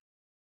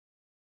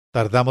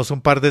 Tardamos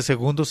un par de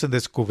segundos en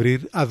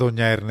descubrir a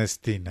doña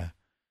Ernestina.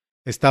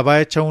 Estaba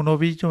hecha un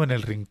ovillo en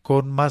el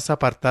rincón más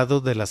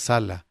apartado de la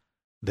sala,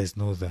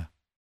 desnuda.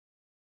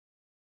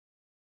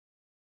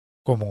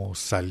 —¿Cómo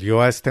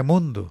salió a este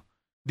mundo?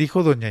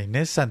 —dijo doña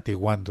Inés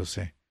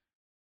santiguándose.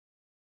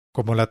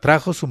 —Como la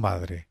trajo su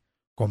madre,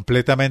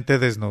 completamente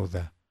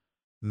desnuda.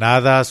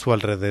 Nada a su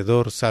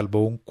alrededor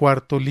salvo un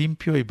cuarto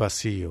limpio y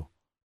vacío.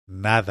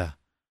 Nada.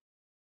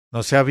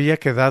 No se había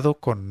quedado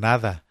con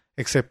nada,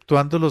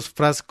 exceptuando los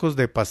frascos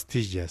de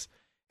pastillas,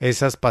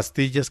 esas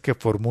pastillas que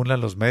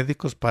formulan los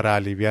médicos para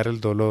aliviar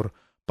el dolor,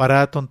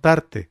 para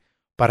atontarte,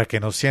 para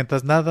que no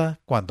sientas nada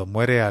cuando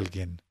muere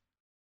alguien.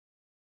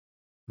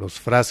 Los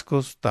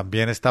frascos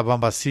también estaban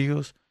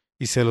vacíos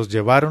y se los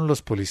llevaron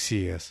los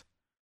policías.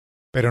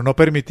 Pero no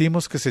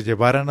permitimos que se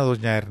llevaran a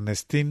doña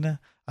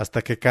Ernestina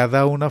hasta que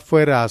cada una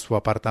fuera a su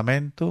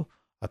apartamento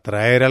a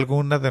traer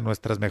alguna de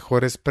nuestras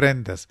mejores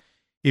prendas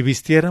y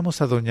vistiéramos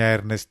a doña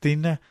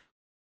Ernestina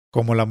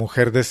como la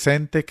mujer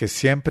decente que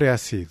siempre ha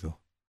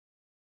sido.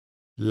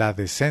 La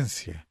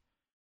decencia.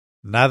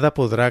 Nada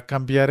podrá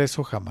cambiar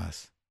eso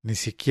jamás, ni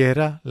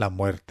siquiera la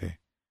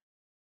muerte.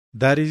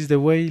 That is the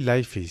way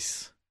life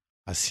is.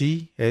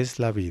 Así es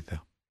la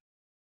vida.